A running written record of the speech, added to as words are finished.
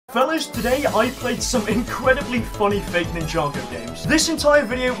Fellas, today I played some incredibly funny fake Ninjago games. This entire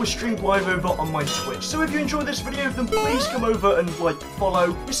video was streamed live over on my Twitch, so if you enjoyed this video, then please come over and,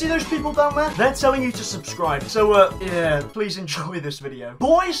 follow. You see those people down there? They're telling you to subscribe, so, yeah, please enjoy this video.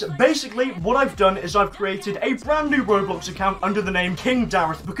 Boys, basically, what I've done is I've created a brand new Roblox account under the name King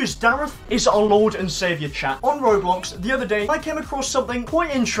Dareth, because Dareth is our Lord and Savior, chat. On Roblox, the other day, I came across something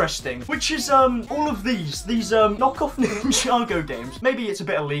quite interesting, which is, all of these knockoff Ninjago games. Maybe it's a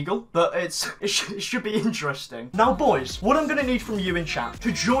bit illegal, but it should be interesting. Now, boys, what I'm going to need from you in chat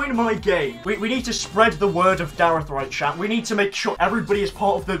to join my game, we need to spread the word of Dareth, right, chat? We need to make sure everybody is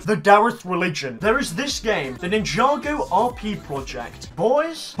part of the Dareth religion. There is this game, the Ninjago RP project.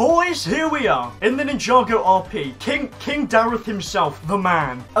 Boys, here we are in the Ninjago RP. King Dareth himself, the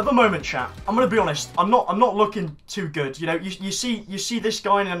man. At the moment, chat, I'm going to be honest, I'm not looking too good. You know, you see this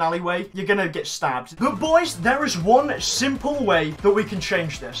guy in an alleyway, you're going to get stabbed. But boys, there is one simple way that we can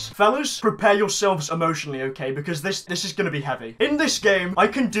change this. Fellas, prepare yourselves emotionally, okay? Because this is gonna be heavy. In this game, I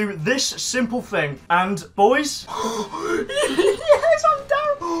can do this simple thing. And, boys... yes, I'm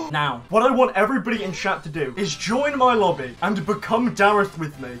Dareth! Now, what I want everybody in chat to do is join my lobby and become Dareth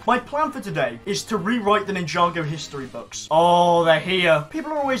with me. My plan for today is to rewrite the Ninjago history books. Oh, they're here.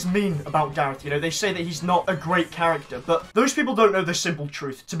 People are always mean about Dareth, you know? They say that he's not a great character, but those people don't know the simple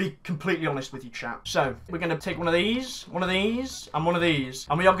truth, to be completely honest with you, chat. So, we're gonna take one of these, and one of these,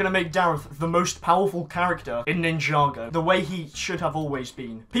 and we are going to make Dareth the most powerful character in Ninjago, the way he should have always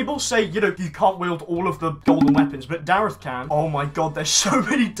been. People say, you know, you can't wield all of the golden weapons, but Dareth can. Oh my god, there's so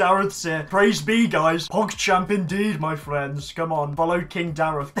many Dareths here. Praise be, guys. PogChamp indeed, my friends. Come on, follow King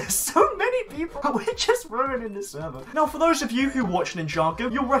Dareth. There's so many people. We're just ruining the server. Now, for those of you who watch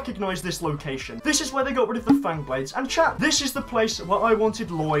Ninjago, you'll recognize this location. This is where they got rid of the Fang Blades. And chat, this is the place where I wanted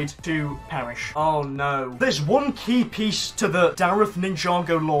Lloyd to perish. Oh no. There's one key piece to the Dareth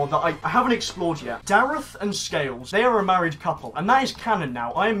Ninjago lore that I haven't explored yet. Dareth and Scales, they are a married couple, and that is canon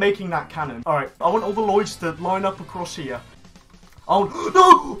now. I am making that canon. Alright, I want all the Lloyds to line up across here. Oh,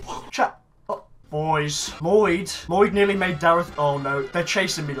 no! Chat. Oh, boys. Lloyd nearly made Dareth. Oh no, they're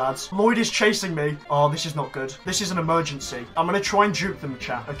chasing me, lads. Lloyd is chasing me. Oh, this is not good. This is an emergency. I'm gonna try and juke them,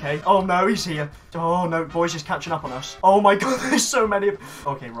 chat, okay? Oh no, he's here. Oh no, boys is catching up on us. Oh my god, there's so many of...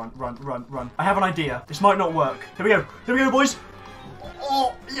 Okay, run. I have an idea. This might not work. Here we go, boys.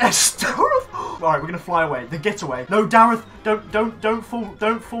 Oh, yes, Dareth. Alright, we're gonna fly away. The getaway. No, Dareth,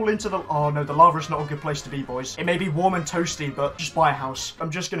 don't fall into the... Oh no, the lava is not a good place to be, boys. It may be warm and toasty, but just buy a house.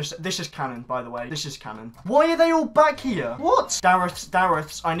 I'm just gonna say... This is canon, by the way. This is canon. Why are they all back here? What?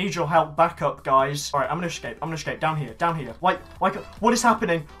 Dareths, I need your help. Back up, guys. Alright, I'm gonna escape. Down here. What is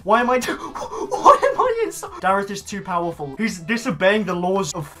happening? Why am I... Why am I inside? Dareth is too powerful. He's disobeying the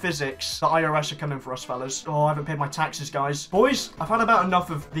laws of physics. The IRS are coming for us, fellas. Oh, I haven't paid my taxes, guys. Boys, I've had about enough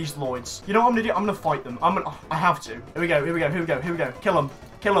of these Lloyds. You know what I'm gonna do? I'm gonna fight them. I have to. Here we go.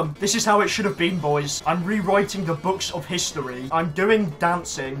 Kill him. This is how it should have been, boys. I'm rewriting the books of history. I'm doing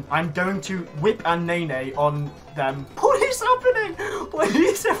dancing. I'm going to whip and nay on them. What is happening? Why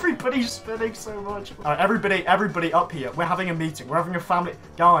is everybody spinning so much? Alright, everybody up here. We're having a meeting. We're having a family.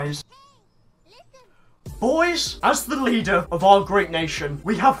 Guys. Boys, as the leader of our great nation,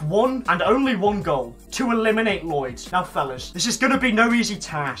 we have one and only one goal: to eliminate Lloyd. Now, fellas, this is gonna be no easy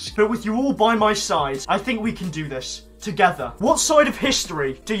task, but with you all by my side, I think we can do this. Together. What side of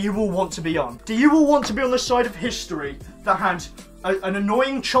history do you all want to be on? Do you all want to be on the side of history that had an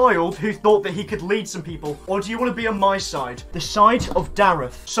annoying child who thought that he could lead some people? Or do you want to be on my side? The side of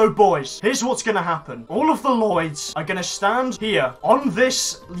Dareth. So boys, here's what's gonna happen. All of the Lloyds are gonna stand here on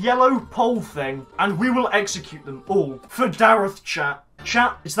this yellow pole thing, and we will execute them all for Dareth, chat.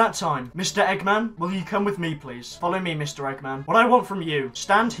 Chat, it's that time. Mr. Eggman, will you come with me, please? Follow me, Mr. Eggman. What I want from you,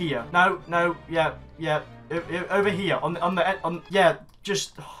 stand here. No, yeah. Over here,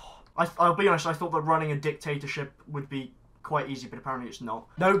 just... I'll be honest, I thought that running a dictatorship would be quite easy, but apparently it's not.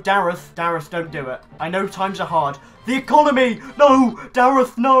 No, Dareth, don't do it. I know times are hard. The economy! No!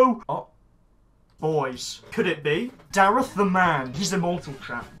 Dareth, no! Oh. Boys, could it be? Dareth the man. He's immortal,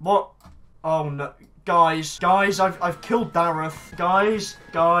 chat. What? Oh, no. Guys, I've killed Dareth. Guys,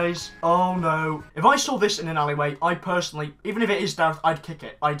 oh no. If I saw this in an alleyway, I personally, even if it is Dareth, I'd kick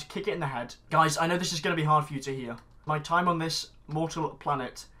it. I'd kick it in the head. Guys, I know this is going to be hard for you to hear. My time on this mortal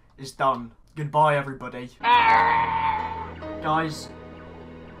planet is done. Goodbye, everybody. Guys,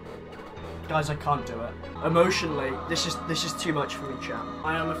 Guys, I can't do it. Emotionally, this is too much for me, chat.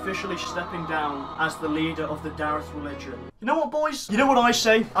 I am officially stepping down as the leader of the Dareth religion. You know what, boys? You know what I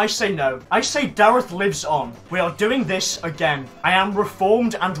say? I say no. I say Dareth lives on. We are doing this again. I am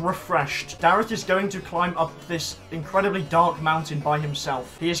reformed and refreshed. Dareth is going to climb up this incredibly dark mountain by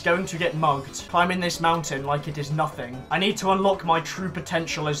himself. He is going to get mugged, climbing this mountain like it is nothing. I need to unlock my true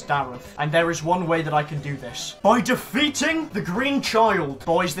potential as Dareth, and there is one way that I can do this. By defeating the Green Child.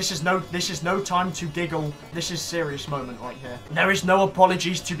 Boys, this is no time to giggle. This is serious moment right here. There is no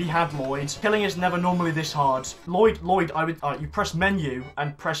apologies to be had, Lloyd. Killing is never normally this hard. Lloyd, you press menu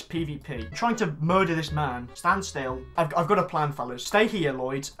and press PvP. I'm trying to murder this man. Stand still. I've got a plan, fellas. Stay here,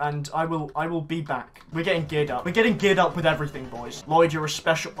 Lloyd, and I will be back. We're getting geared up. We're getting geared up with everything, boys. Lloyd, you're a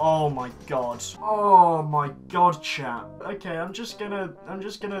special. Oh my god. Oh my god, chat. Okay, I'm just gonna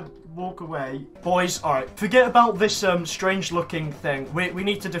walk away. Boys, alright. Forget about this strange looking thing. We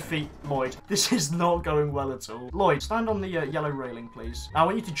need to defeat Lloyd. This is not going well at all. Lloyd, stand on the yellow railing, please. I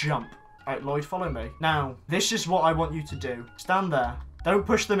want you to jump. Alright, Lloyd, follow me. Now, this is what I want you to do. Stand there. Don't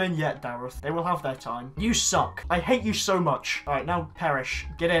push them in yet, Dareth. They will have their time. You suck. I hate you so much. Alright, now perish.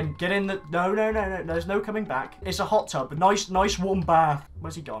 Get in. Get in the... No. There's no coming back. It's a hot tub. A nice warm bath.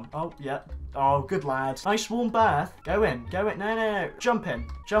 Where's he gone? Oh, yeah. Oh, good lad. Nice warm bath. Go in. No. Jump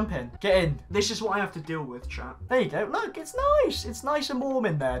in. Get in. This is what I have to deal with, chat. There you go. Look, it's nice. It's nice and warm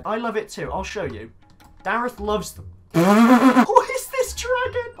in there. I love it too. I'll show you. Dareth loves them. What is this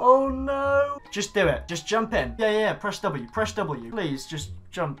dragon? Oh no. Just do it. Just jump in. Yeah. Press W. Please, just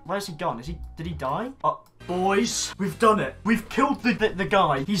jump. Where's he gone? Did he die? Oh, boys, we've done it. We've killed the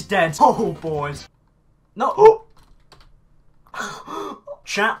guy. He's dead. Oh, boys. No.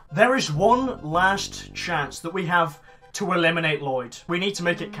 Chat, there is one last chance that we have to eliminate Lloyd. We need to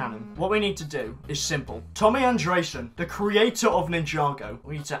make it canon. What we need to do is simple. Tommy Andresen, the creator of Ninjago,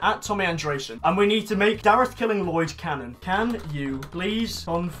 we need to @ Tommy Andresen, and we need to make Dareth killing Lloyd canon. Can you please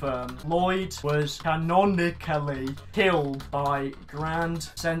confirm Lloyd was canonically killed by Grand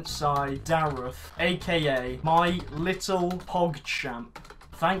Sensei Dareth, aka my little PogChamp?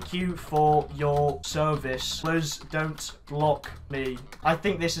 Thank you for your service. Please don't block me. I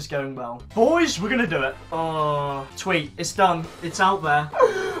think this is going well. Boys, we're gonna do it. Oh, tweet. It's done. It's out there.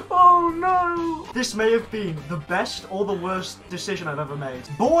 Oh no. This may have been the best or the worst decision I've ever made.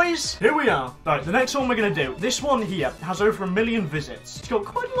 Boys, here we are. Right, the next one we're gonna do. This one here has over 1 million visits. It's got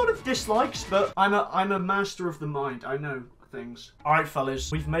quite a lot of dislikes, but I'm a master of the mind. I know things. Alright,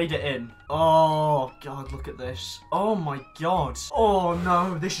 fellas, we've made it in. Oh god, look at this. Oh my god. Oh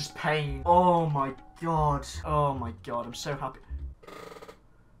no, this is pain. Oh my god. Oh my god, I'm so happy.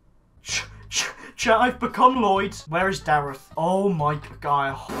 Chat, I've become Lloyd. Where is Dareth? Oh my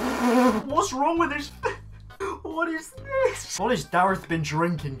god. What's wrong with this? What is this? What has Dareth been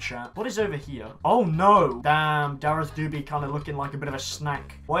drinking, chat? What is over here? Oh no. Damn, Dareth do be kind of looking like a bit of a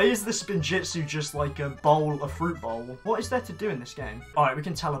snack. Why is the Spinjitzu just like a fruit bowl? What is there to do in this game? Alright, we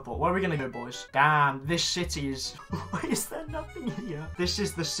can teleport. Where are we gonna go, boys? Damn, this city is... Why is there nothing here? This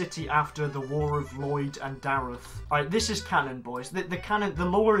is the city after the War of Lloyd and Dareth. Alright, this is canon, boys. The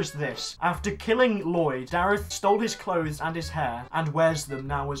lore is this. After killing Lloyd, Dareth stole his clothes and his hair and wears them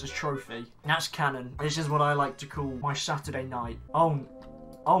now as a trophy. That's canon. This is what I like to call my Saturday night.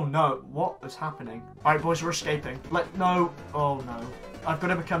 Oh no, what is happening? Alright, boys, we're escaping. No. Oh no. I've got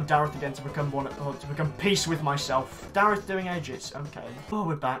to become Dareth again to become peace with myself. Dareth doing edges. Okay. Oh,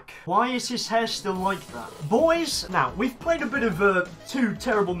 we're back. Why is his hair still like that? Boys, now, we've played a bit of 2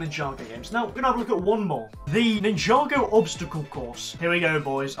 terrible Ninjago games. Now, we're going to have a look at one more. The Ninjago obstacle course. Here we go,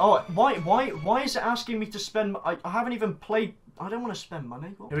 boys. Oh, why is it asking me to spend... I haven't even played... I don't want to spend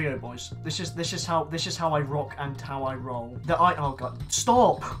money. Here we go, boys. This is how I rock and how I roll. Oh god,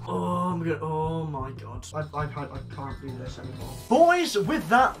 stop! Oh my god. I can't do this anymore. Boys, with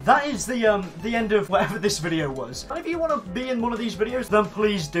that is the end of whatever this video was. And if you want to be in one of these videos, then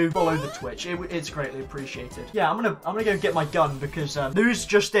please do follow the Twitch. It's greatly appreciated. Yeah, I'm gonna go get my gun because news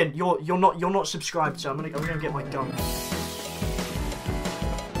just in. You're not subscribed, so I'm gonna go get my gun.